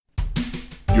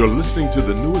You're listening to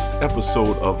the newest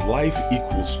episode of Life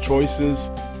Equals Choices,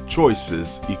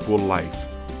 Choices Equal Life,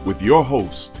 with your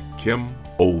host, Kim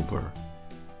Olver.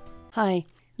 Hi,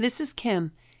 this is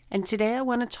Kim, and today I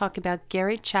want to talk about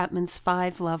Gary Chapman's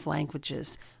 5 love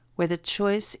languages, where the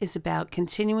choice is about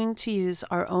continuing to use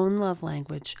our own love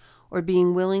language or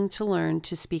being willing to learn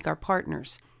to speak our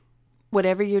partners.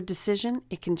 Whatever your decision,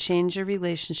 it can change your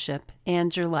relationship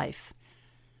and your life.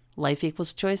 Life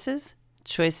equals choices,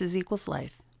 choices equals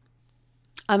life.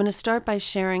 I'm going to start by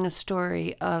sharing a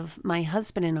story of my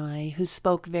husband and I who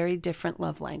spoke very different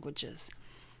love languages.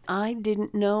 I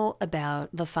didn't know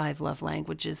about the 5 love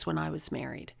languages when I was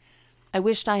married. I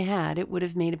wished I had. It would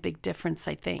have made a big difference,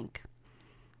 I think.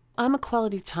 I'm a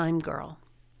quality time girl.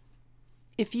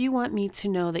 If you want me to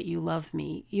know that you love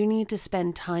me, you need to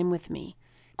spend time with me.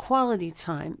 Quality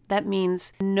time, that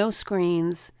means no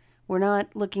screens. We're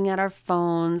not looking at our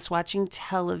phones, watching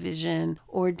television,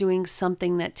 or doing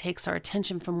something that takes our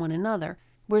attention from one another.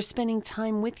 We're spending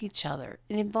time with each other.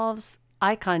 It involves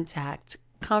eye contact,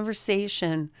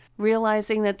 conversation,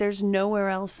 realizing that there's nowhere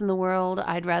else in the world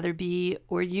I'd rather be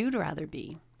or you'd rather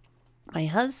be. My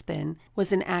husband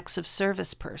was an acts of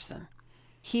service person.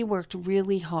 He worked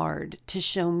really hard to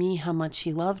show me how much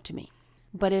he loved me.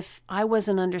 But if I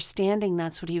wasn't understanding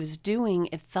that's what he was doing,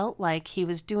 it felt like he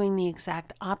was doing the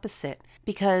exact opposite,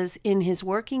 because in his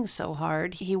working so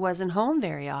hard, he wasn't home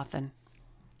very often.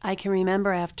 I can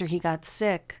remember after he got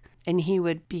sick and he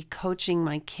would be coaching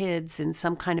my kids in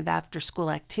some kind of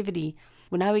after-school activity.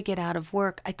 When I would get out of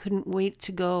work, I couldn't wait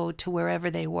to go to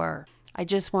wherever they were. I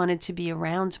just wanted to be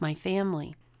around my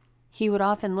family. He would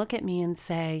often look at me and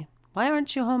say, "Why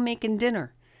aren't you home making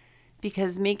dinner?"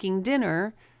 Because making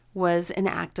dinner was an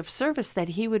act of service that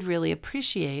he would really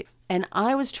appreciate. And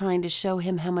I was trying to show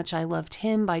him how much I loved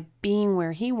him by being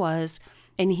where he was,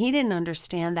 and he didn't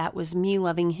understand that was me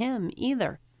loving him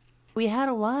either. We had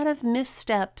a lot of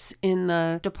missteps in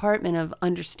the department of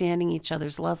understanding each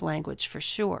other's love language, for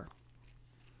sure.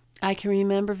 I can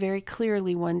remember very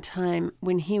clearly one time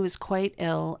when he was quite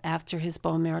ill after his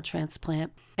bone marrow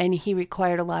transplant, and he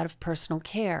required a lot of personal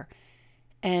care.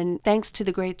 And thanks to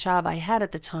the great job I had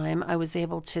at the time, I was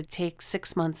able to take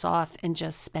 6 months off and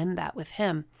just spend that with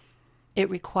him. It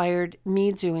required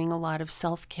me doing a lot of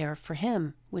self-care for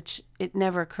him, which it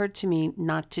never occurred to me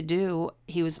not to do.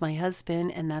 He was my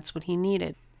husband, and that's what he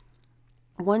needed.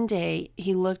 One day,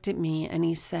 he looked at me and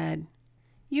he said,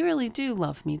 "You really do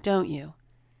love me, don't you?"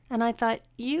 And I thought,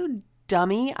 "You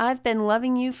dummy, I've been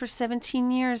loving you for 17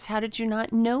 years. How did you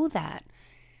not know that?"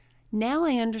 Now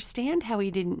I understand how he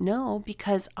didn't know,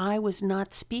 because I was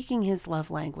not speaking his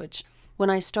love language. When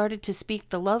I started to speak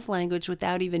the love language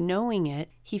without even knowing it,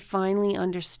 he finally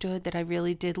understood that I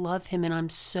really did love him, and I'm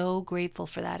so grateful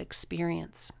for that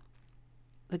experience.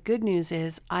 The good news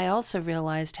is I also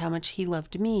realized how much he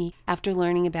loved me after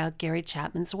learning about Gary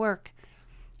Chapman's work.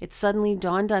 It suddenly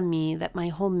dawned on me that my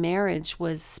whole marriage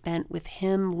was spent with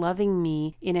him loving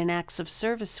me in an acts of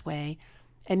service way,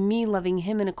 and me loving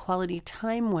him in a quality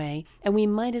time way, and we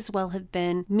might as well have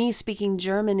been me speaking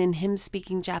German and him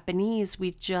speaking Japanese.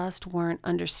 We just weren't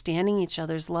understanding each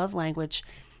other's love language.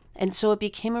 And so it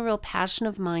became a real passion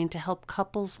of mine to help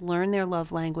couples learn their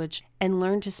love language and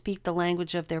learn to speak the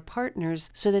language of their partners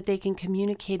so that they can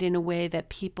communicate in a way that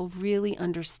people really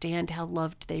understand how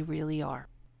loved they really are.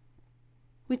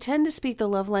 We tend to speak the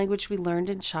love language we learned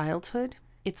in childhood.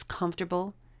 It's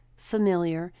comfortable,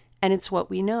 familiar, and it's what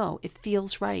we know. It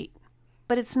feels right.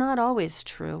 But it's not always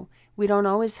true. We don't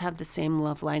always have the same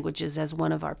love languages as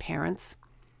one of our parents.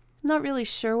 I'm not really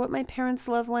sure what my parents'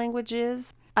 love language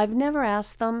is. I've never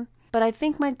asked them, but I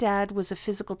think my dad was a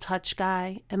physical touch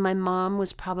guy, and my mom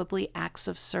was probably acts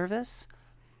of service.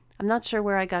 I'm not sure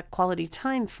where I got quality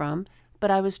time from, but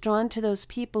I was drawn to those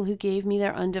people who gave me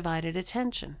their undivided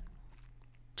attention.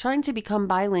 Trying to become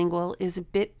bilingual is a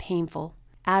bit painful,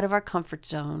 out of our comfort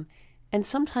zone, and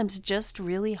sometimes just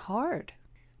really hard.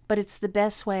 But it's the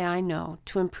best way I know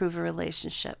to improve a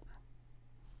relationship.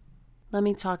 Let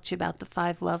me talk to you about the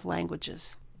 5 love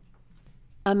languages.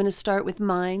 I'm going to start with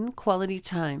mine, quality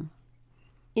time.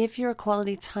 If you're a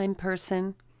quality time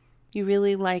person, you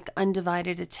really like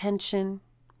undivided attention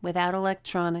without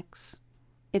electronics.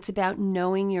 It's about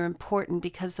knowing you're important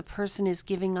because the person is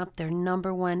giving up their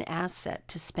number one asset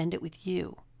to spend it with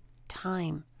you,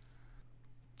 time.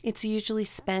 It's usually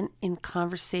spent in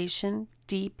conversation,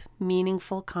 deep,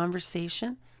 meaningful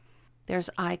conversation. There's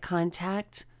eye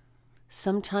contact.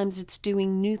 Sometimes it's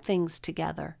doing new things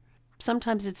together.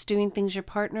 Sometimes it's doing things your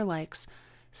partner likes.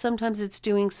 Sometimes it's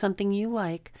doing something you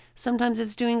like. Sometimes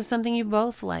it's doing something you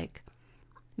both like.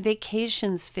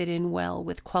 Vacations fit in well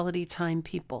with quality time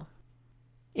people.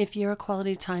 If you're a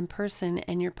quality time person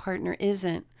and your partner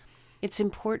isn't, it's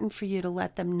important for you to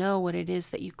let them know what it is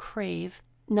that you crave,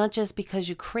 not just because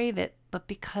you crave it, but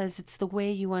because it's the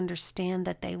way you understand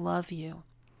that they love you.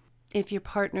 If your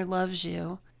partner loves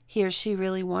you, he or she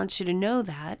really wants you to know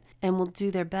that and will do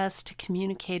their best to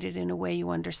communicate it in a way you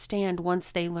understand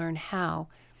once they learn how.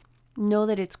 Know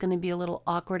that it's going to be a little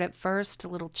awkward at first, a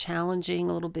little challenging,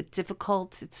 a little bit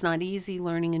difficult. It's not easy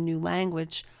learning a new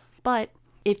language, but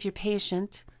if you're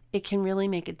patient, it can really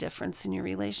make a difference in your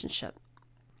relationship.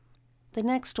 The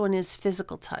next one is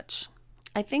physical touch.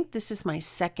 I think this is my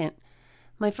second.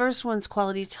 My first one's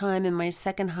quality time, and my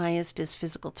second highest is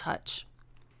physical touch.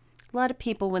 A lot of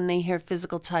people, when they hear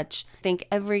physical touch, think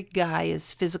every guy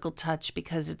is physical touch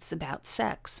because it's about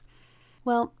sex.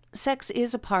 Well, sex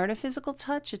is a part of physical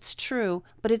touch, it's true,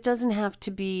 but it doesn't have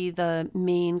to be the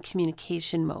main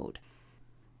communication mode.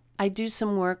 I do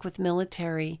some work with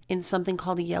military in something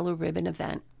called a yellow ribbon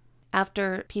event.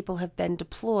 After people have been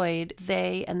deployed,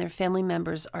 they and their family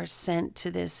members are sent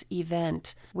to this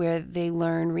event where they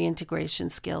learn reintegration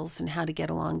skills and how to get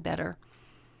along better.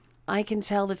 I can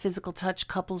tell the physical touch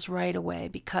couples right away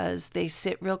because they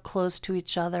sit real close to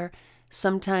each other.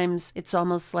 Sometimes it's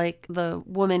almost like the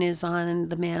woman is on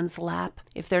the man's lap.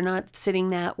 If they're not sitting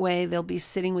that way, they'll be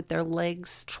sitting with their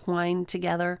legs twined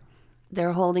together.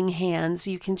 They're holding hands.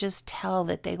 You can just tell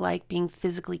that they like being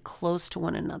physically close to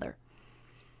one another.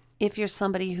 If you're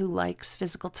somebody who likes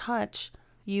physical touch,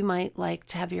 you might like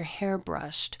to have your hair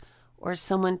brushed or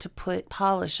someone to put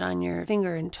polish on your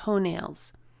finger and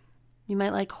toenails. You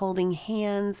might like holding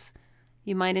hands.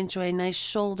 You might enjoy a nice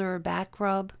shoulder or back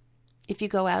rub. If you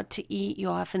go out to eat, you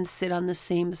often sit on the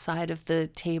same side of the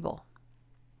table.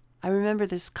 I remember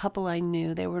this couple I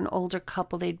knew. They were an older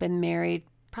couple. They'd been married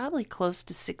probably close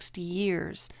to 60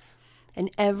 years.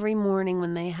 And every morning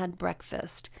when they had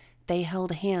breakfast, they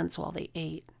held hands while they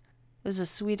ate. It was the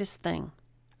sweetest thing.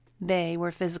 They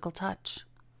were physical touch.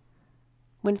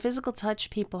 When physical touch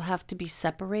people have to be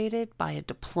separated by a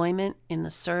deployment in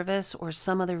the service or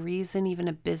some other reason, even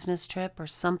a business trip or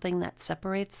something that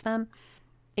separates them,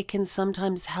 it can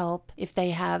sometimes help if they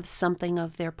have something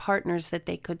of their partners that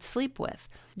they could sleep with,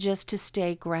 just to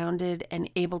stay grounded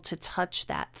and able to touch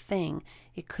that thing.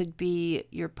 It could be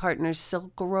your partner's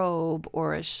silk robe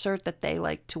or a shirt that they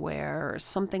like to wear or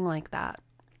something like that.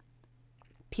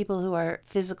 People who are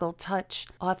physical touch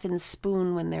often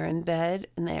spoon when they're in bed,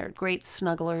 and they're great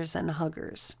snugglers and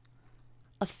huggers.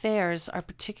 Affairs are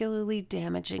particularly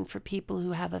damaging for people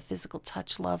who have a physical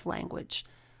touch love language.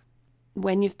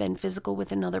 When you've been physical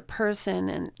with another person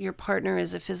and your partner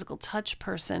is a physical touch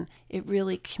person, it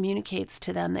really communicates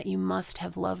to them that you must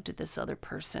have loved this other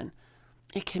person.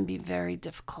 It can be very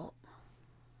difficult.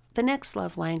 The next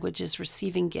love language is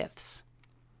receiving gifts.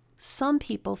 Some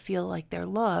people feel like they're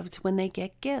loved when they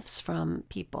get gifts from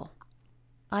people.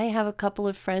 I have a couple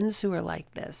of friends who are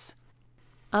like this.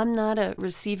 I'm not a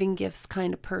receiving gifts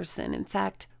kind of person. In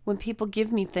fact, when people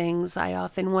give me things, I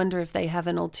often wonder if they have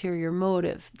an ulterior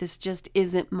motive. This just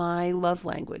isn't my love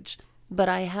language. But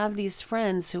I have these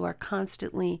friends who are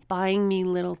constantly buying me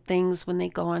little things when they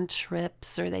go on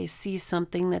trips or they see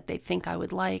something that they think I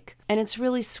would like. And it's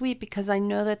really sweet because I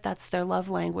know that that's their love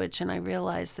language, and I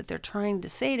realize that they're trying to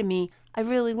say to me, I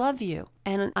really love you.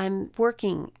 And I'm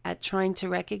working at trying to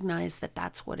recognize that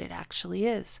that's what it actually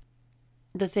is.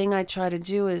 The thing I try to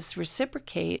do is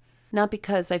reciprocate, not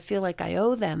because I feel like I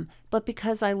owe them, but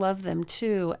because I love them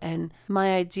too, and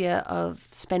my idea of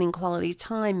spending quality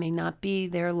time may not be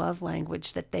their love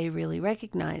language that they really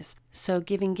recognize. So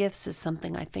giving gifts is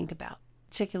something I think about,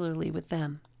 particularly with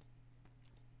them.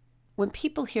 When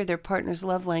people hear their partner's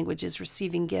love language is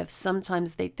receiving gifts,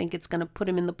 sometimes they think it's going to put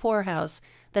them in the poorhouse,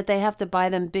 that they have to buy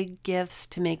them big gifts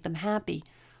to make them happy.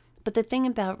 But the thing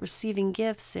about receiving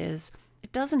gifts is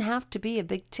it doesn't have to be a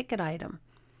big ticket item.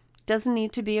 Doesn't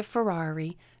need to be a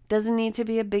Ferrari, doesn't need to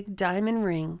be a big diamond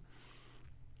ring.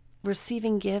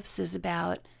 Receiving gifts is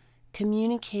about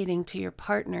communicating to your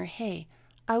partner, hey,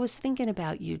 I was thinking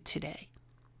about you today.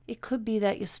 It could be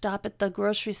that you stop at the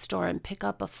grocery store and pick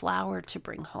up a flower to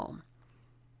bring home.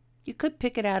 You could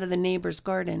pick it out of the neighbor's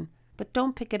garden, but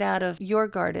don't pick it out of your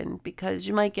garden because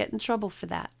you might get in trouble for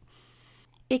that.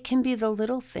 It can be the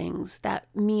little things that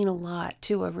mean a lot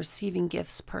to a receiving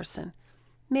gifts person.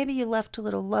 Maybe you left a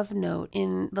little love note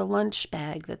in the lunch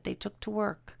bag that they took to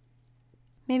work.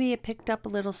 Maybe you picked up a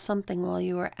little something while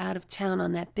you were out of town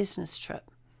on that business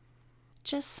trip.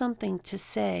 Just something to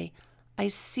say, I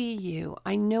see you,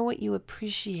 I know what you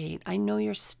appreciate, I know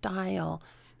your style,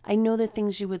 I know the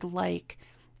things you would like,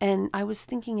 and I was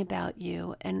thinking about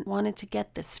you and wanted to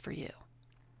get this for you.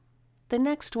 The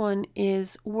next one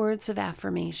is words of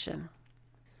affirmation.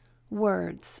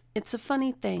 Words. It's a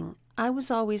funny thing. I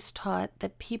was always taught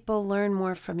that people learn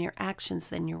more from your actions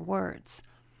than your words.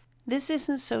 This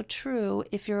isn't so true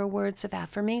if you're a words of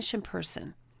affirmation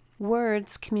person.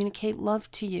 Words communicate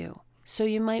love to you, so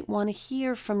you might want to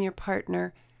hear from your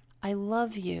partner, "I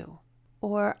love you,"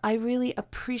 or "I really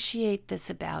appreciate this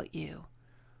about you,"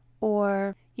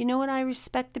 or "You know what I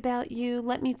respect about you?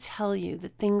 Let me tell you the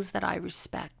things that I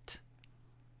respect.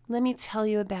 Let me tell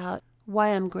you about why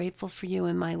I'm grateful for you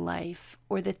in my life,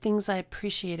 or the things I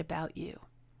appreciate about you."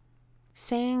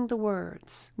 Saying the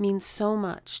words means so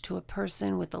much to a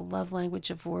person with a love language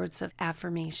of words of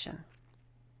affirmation.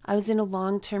 I was in a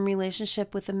long-term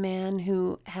relationship with a man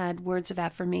who had words of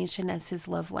affirmation as his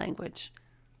love language.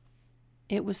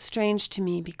 It was strange to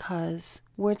me because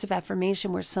words of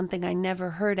affirmation were something I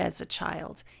never heard as a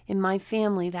child. In my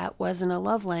family, that wasn't a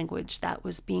love language that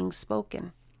was being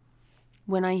spoken.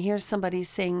 When I hear somebody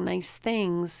saying nice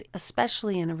things,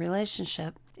 especially in a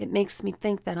relationship, it makes me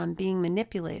think that I'm being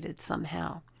manipulated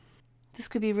somehow. This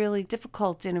could be really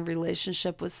difficult in a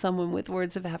relationship with someone with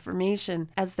words of affirmation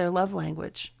as their love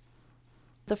language.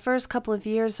 The first couple of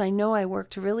years, I know I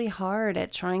worked really hard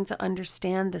at trying to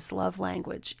understand this love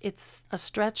language. It's a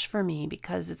stretch for me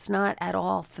because it's not at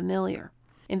all familiar.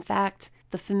 In fact,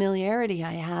 the familiarity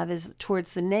I have is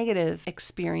towards the negative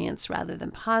experience rather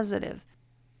than positive.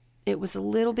 It was a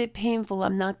little bit painful,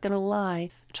 I'm not going to lie,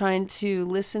 trying to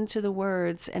listen to the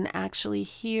words and actually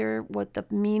hear what the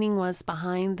meaning was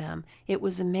behind them. It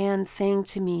was a man saying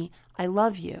to me, "I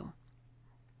love you."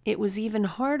 It was even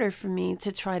harder for me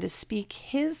to try to speak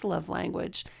his love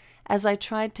language as I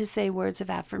tried to say words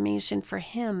of affirmation for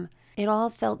him. It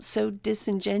all felt so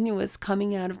disingenuous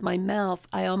coming out of my mouth.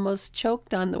 I almost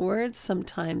choked on the words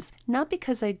sometimes, not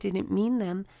because I didn't mean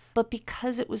them, but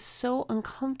because it was so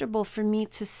uncomfortable for me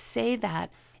to say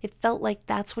that. It felt like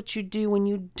that's what you do when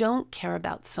you don't care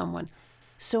about someone.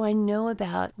 So I know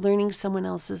about learning someone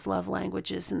else's love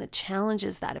languages and the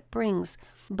challenges that it brings,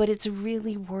 but it's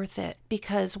really worth it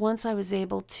because once I was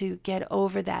able to get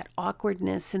over that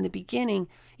awkwardness in the beginning,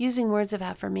 using words of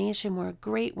affirmation were a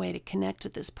great way to connect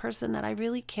with this person that I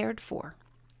really cared for.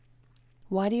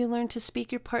 Why do you learn to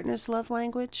speak your partner's love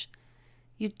language?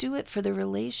 You do it for the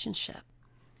relationship.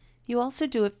 You also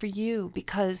do it for you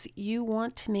because you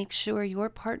want to make sure your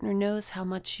partner knows how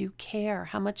much you care,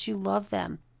 how much you love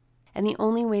them. And the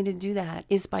only way to do that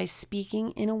is by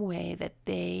speaking in a way that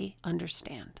they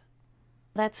understand.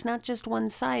 That's not just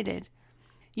one-sided.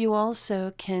 You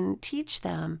also can teach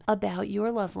them about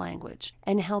your love language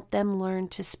and help them learn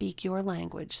to speak your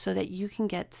language so that you can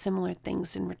get similar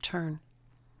things in return.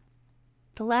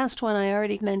 The last one I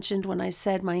already mentioned when I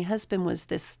said my husband was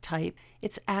this type.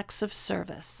 It's acts of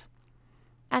service.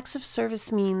 Acts of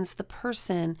service means the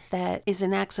person that is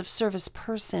an acts of service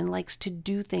person likes to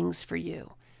do things for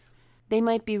you. They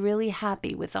might be really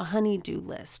happy with a honey-do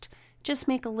list. Just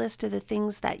make a list of the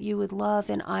things that you would love,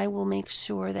 and I will make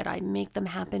sure that I make them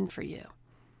happen for you.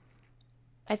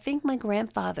 I think my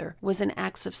grandfather was an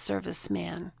acts of service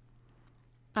man.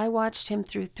 I watched him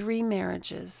through 3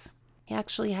 marriages. He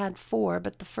actually had 4,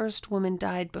 but the first woman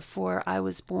died before I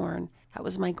was born. That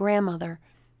was my grandmother.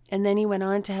 And then he went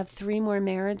on to have 3 more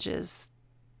marriages.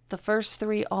 The first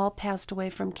 3 all passed away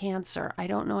from cancer. I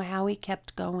don't know how he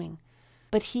kept going.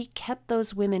 But he kept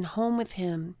those women home with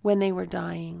him when they were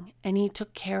dying, and he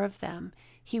took care of them.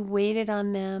 He waited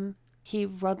on them. He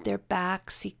rubbed their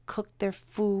backs. He cooked their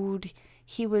food.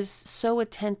 He was so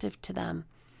attentive to them.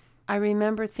 I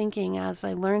remember thinking as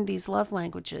I learned these love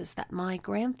languages that my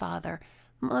grandfather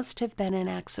must have been an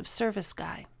acts of service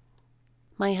guy.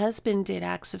 My husband did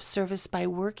acts of service by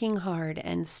working hard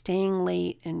and staying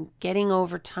late and getting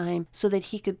overtime so that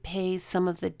he could pay some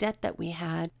of the debt that we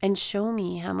had and show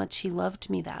me how much he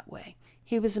loved me that way.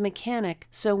 He was a mechanic,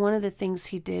 so one of the things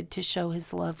he did to show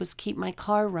his love was keep my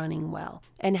car running well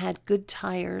and had good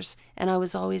tires, and I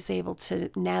was always able to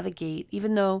navigate.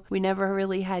 Even though we never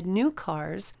really had new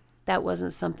cars, that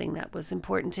wasn't something that was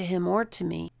important to him or to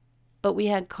me. But we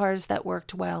had cars that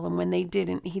worked well, and when they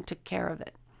didn't, he took care of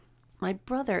it. My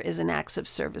brother is an acts of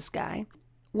service guy.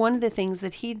 One of the things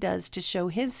that he does to show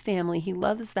his family he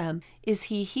loves them is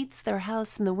he heats their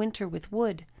house in the winter with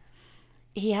wood.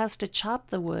 He has to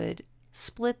chop the wood,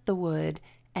 split the wood,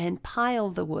 and pile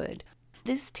the wood.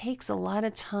 This takes a lot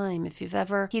of time. If you've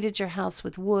ever heated your house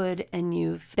with wood and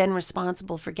you've been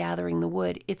responsible for gathering the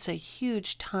wood, it's a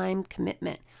huge time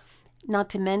commitment, not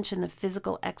to mention the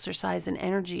physical exercise and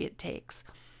energy it takes.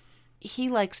 He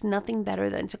likes nothing better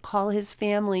than to call his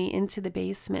family into the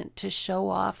basement to show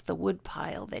off the wood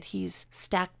pile that he's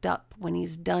stacked up when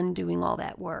he's done doing all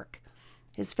that work.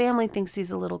 His family thinks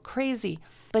he's a little crazy,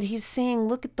 but he's saying,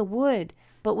 "Look at the wood."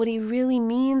 But what he really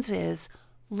means is,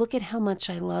 look at how much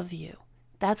I love you.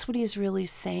 That's what he's really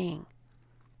saying.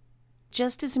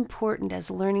 Just as important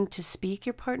as learning to speak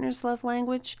your partner's love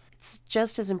language, it's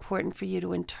just as important for you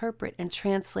to interpret and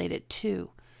translate it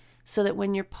too, so that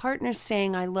when your partner's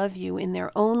saying I love you in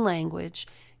their own language,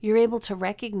 you're able to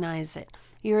recognize it.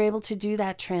 You're able to do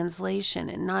that translation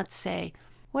and not say,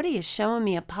 what are you showing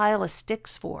me a pile of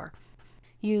sticks for?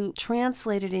 You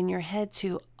translate it in your head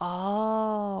to,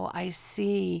 oh, I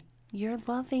see, you're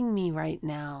loving me right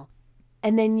now.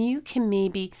 And then you can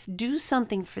maybe do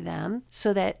something for them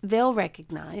so that they'll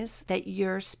recognize that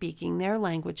you're speaking their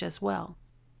language as well.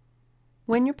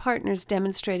 When your partner's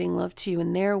demonstrating love to you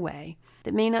in their way,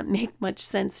 that may not make much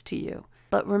sense to you,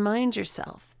 but remind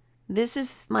yourself, this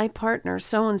is my partner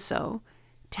so-and-so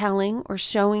telling or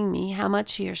showing me how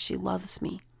much he or she loves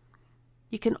me.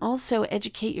 You can also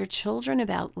educate your children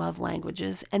about love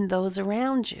languages and those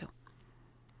around you.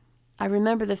 I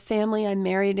remember the family I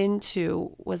married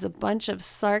into was a bunch of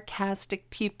sarcastic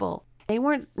people. They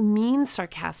weren't mean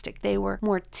sarcastic, they were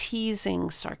more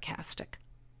teasing sarcastic.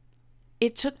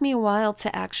 It took me a while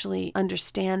to actually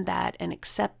understand that and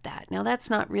accept that. Now, that's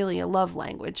not really a love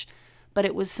language, but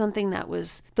it was something that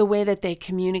was the way that they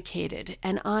communicated.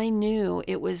 And I knew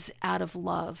it was out of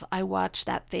love. I watched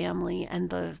that family, and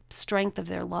the strength of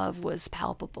their love was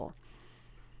palpable.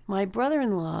 My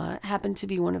brother-in-law happened to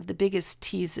be one of the biggest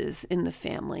teases in the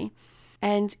family,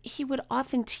 and he would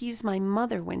often tease my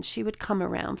mother when she would come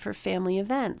around for family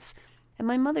events, and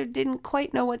my mother didn't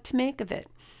quite know what to make of it.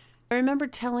 I remember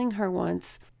telling her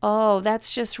once, oh,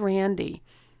 that's just Randy.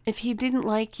 If he didn't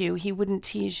like you, he wouldn't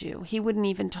tease you. He wouldn't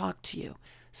even talk to you.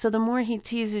 So the more he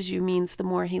teases you means the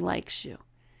more he likes you.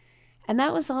 And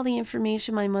that was all the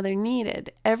information my mother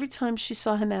needed. Every time she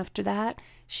saw him after that,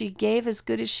 she gave as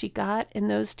good as she got, and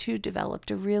those two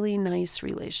developed a really nice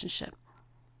relationship.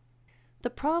 The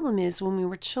problem is, when we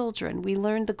were children, we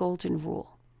learned the golden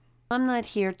rule. I'm not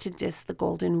here to diss the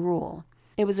golden rule.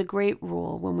 It was a great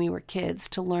rule when we were kids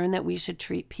to learn that we should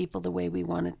treat people the way we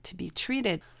wanted to be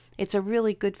treated. It's a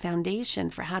really good foundation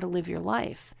for how to live your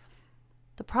life.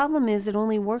 The problem is, it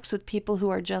only works with people who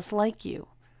are just like you.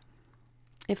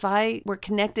 If I were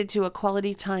connected to a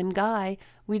quality time guy,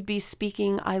 we'd be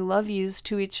speaking I love yous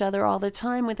to each other all the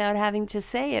time without having to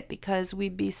say it, because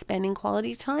we'd be spending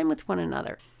quality time with one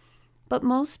another. But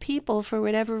most people, for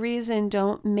whatever reason,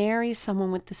 don't marry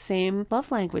someone with the same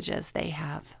love language as they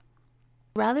have.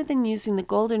 Rather than using the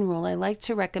golden rule, I like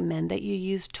to recommend that you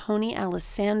use Tony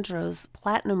Alessandro's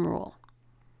platinum rule.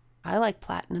 I like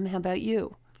platinum. How about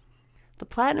you? The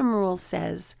platinum rule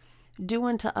says, do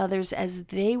unto others as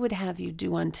they would have you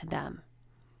do unto them.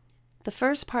 The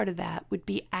first part of that would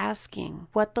be asking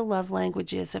what the love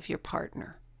language is of your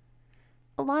partner.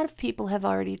 A lot of people have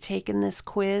already taken this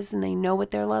quiz and they know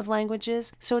what their love language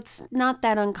is, so it's not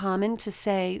that uncommon to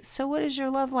say, so what is your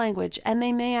love language? And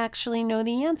they may actually know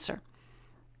the answer.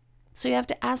 So you have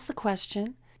to ask the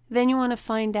question, then you want to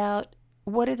find out,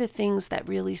 what are the things that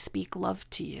really speak love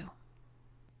to you?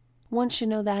 Once you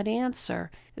know that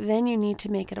answer, then you need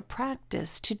to make it a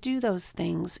practice to do those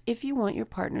things if you want your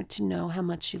partner to know how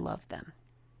much you love them.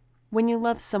 When you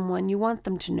love someone, you want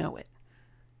them to know it.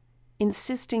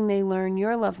 Insisting they learn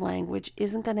your love language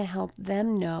isn't going to help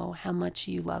them know how much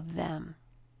you love them.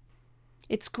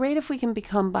 It's great if we can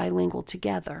become bilingual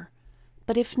together,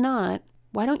 but if not,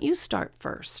 why don't you start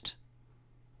first?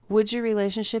 Would your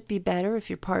relationship be better if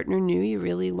your partner knew you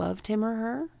really loved him or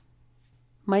her?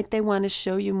 Might they want to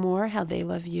show you more how they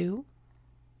love you?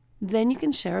 Then you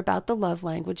can share about the love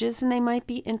languages, and they might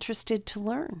be interested to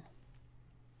learn.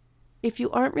 If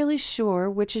you aren't really sure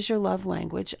which is your love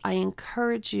language, I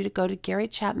encourage you to go to Gary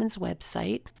Chapman's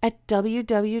website at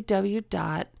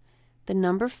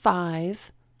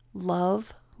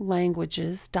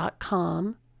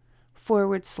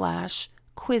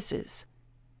www.thenumber5lovelanguages.com/quizzes,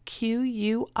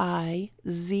 QUIZZES,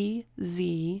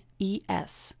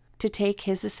 to take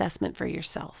his assessment for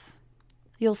yourself.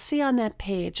 You'll see on that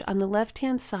page, on the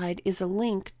left-hand side is a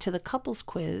link to the couples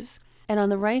quiz, and on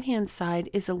the right-hand side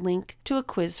is a link to a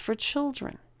quiz for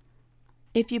children.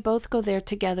 If you both go there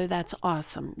together, that's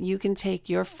awesome. You can take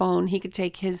your phone, he could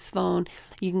take his phone,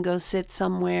 you can go sit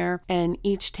somewhere and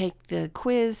each take the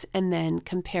quiz and then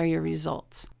compare your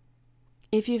results.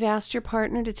 If you've asked your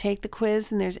partner to take the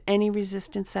quiz and there's any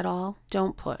resistance at all,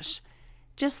 don't push.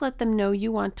 Just let them know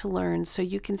you want to learn so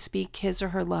you can speak his or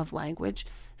her love language,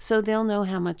 so they'll know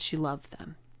how much you love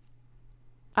them.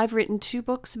 I've written 2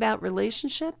 books about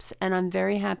relationships, and I'm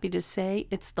very happy to say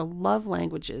it's the love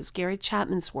languages, Gary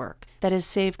Chapman's work, that has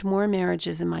saved more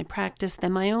marriages in my practice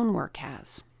than my own work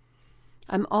has.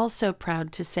 I'm also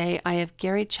proud to say I have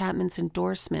Gary Chapman's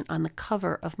endorsement on the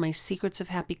cover of my Secrets of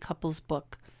Happy Couples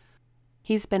book.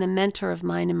 He's been a mentor of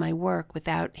mine in my work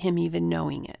without him even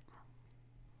knowing it.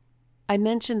 I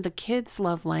mentioned the kids'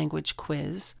 love language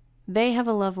quiz. They have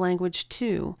a love language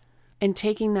too, and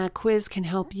taking that quiz can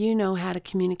help you know how to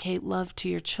communicate love to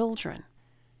your children.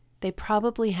 They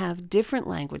probably have different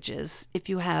languages if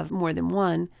you have more than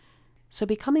one, so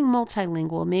becoming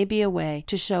multilingual may be a way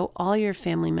to show all your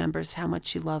family members how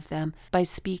much you love them by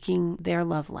speaking their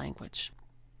love language.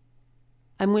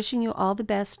 I'm wishing you all the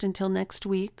best until next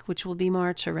week, which will be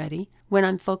March already, when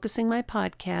I'm focusing my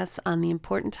podcasts on the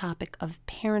important topic of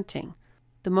parenting,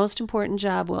 the most important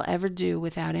job we'll ever do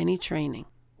without any training,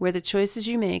 where the choices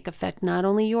you make affect not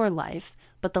only your life,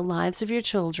 but the lives of your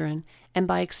children, and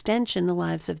by extension, the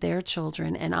lives of their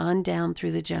children, and on down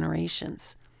through the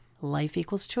generations. Life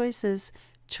equals choices.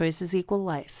 Choices equal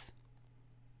life.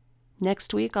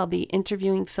 Next week, I'll be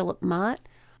interviewing Philip Mott,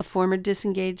 a former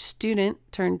disengaged student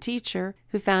turned teacher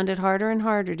who found it harder and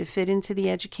harder to fit into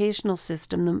the educational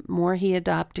system the more he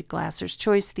adopted Glasser's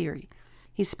choice theory.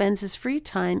 He spends his free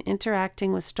time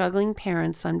interacting with struggling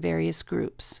parents on various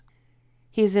groups.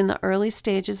 He is in the early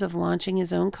stages of launching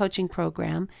his own coaching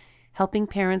program, helping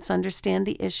parents understand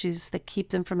the issues that keep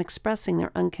them from expressing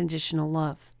their unconditional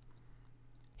love.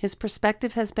 His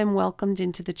perspective has been welcomed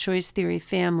into the choice theory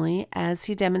family as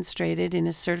he demonstrated in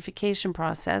his certification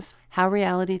process how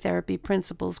reality therapy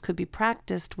principles could be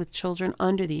practiced with children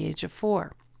under the age of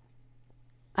 4.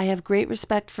 I have great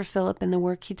respect for Philip and the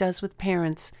work he does with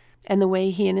parents and the way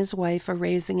he and his wife are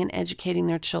raising and educating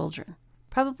their children.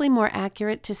 Probably more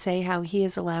accurate to say how he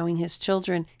is allowing his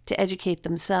children to educate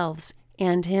themselves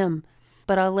and him,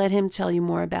 but I'll let him tell you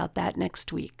more about that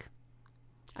next week.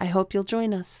 I hope you'll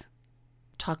join us.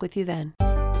 Talk with you then.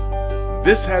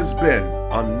 This has been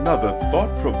another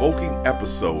thought-provoking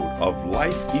episode of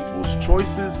Life Equals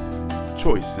Choices,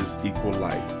 Choices Equal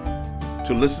Life.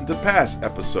 To listen to past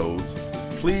episodes,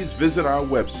 please visit our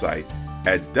website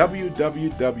at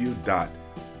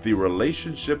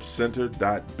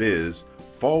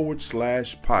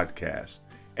www.therelationshipcenter.biz/podcast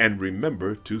and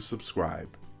remember to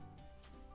subscribe.